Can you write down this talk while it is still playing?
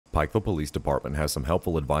Pikeville Police Department has some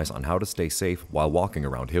helpful advice on how to stay safe while walking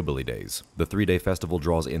around Hillbilly Days. The 3-day festival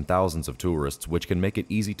draws in thousands of tourists, which can make it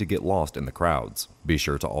easy to get lost in the crowds. Be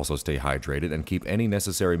sure to also stay hydrated and keep any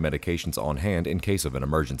necessary medications on hand in case of an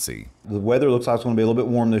emergency. The weather looks like it's going to be a little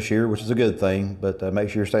bit warm this year, which is a good thing, but make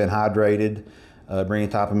sure you're staying hydrated. Bring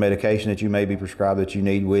any type of medication that you may be prescribed that you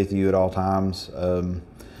need with you at all times.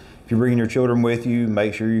 If you're bringing your children with you,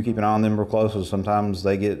 make sure you keep an eye on them real close, because sometimes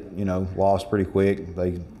they get, lost pretty quick.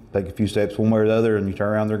 They take a few steps one way or the other, and you turn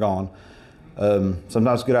around, they're gone.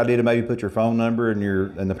 Sometimes it's a good idea to maybe put your phone number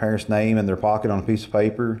and the parent's name in their pocket on a piece of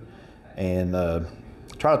paper, and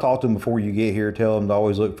try to talk to them before you get here. Tell them to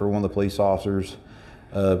always look for one of the police officers.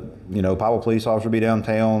 Pikeville Police Officer will be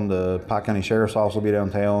downtown. The Pike County Sheriff's Office will be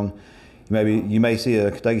downtown. You may see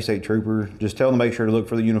a Kentucky State Trooper. Just tell them to make sure to look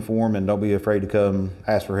for the uniform, and don't be afraid to come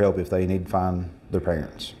ask for help if they need to find their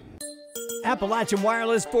parents. Appalachian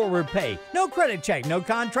Wireless Forward Pay. No credit check, no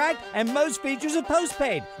contract, and most features are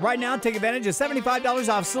postpaid. Right now, take advantage of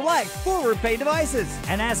 $75 off select Forward Pay devices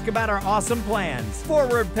and ask about our awesome plans.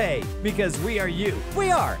 Forward Pay, because we are you. We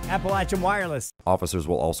are Appalachian Wireless. Officers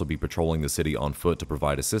will also be patrolling the city on foot to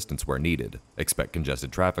provide assistance where needed. Expect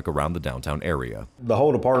congested traffic around the downtown area. The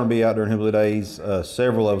whole department will be out during Hillbilly Days.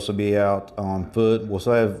 Several of us will be out on foot. We'll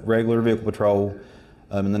still have regular vehicle patrol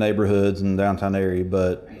in the neighborhoods and the downtown area,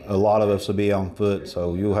 but a lot of us will be on foot,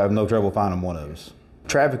 so you'll have no trouble finding one of us.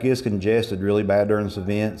 Traffic is congested really bad during this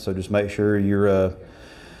event, so just make sure you're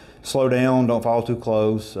slow down, don't follow too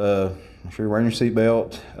close. Make sure you're wearing your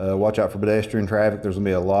seatbelt. Watch out for pedestrian traffic. There's going to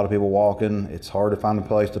be a lot of people walking. It's hard to find a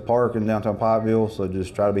place to park in downtown Pikeville, so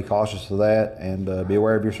just try to be cautious of that and be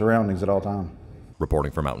aware of your surroundings at all times.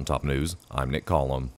 Reporting for Mountaintop News, I'm Nick Collum.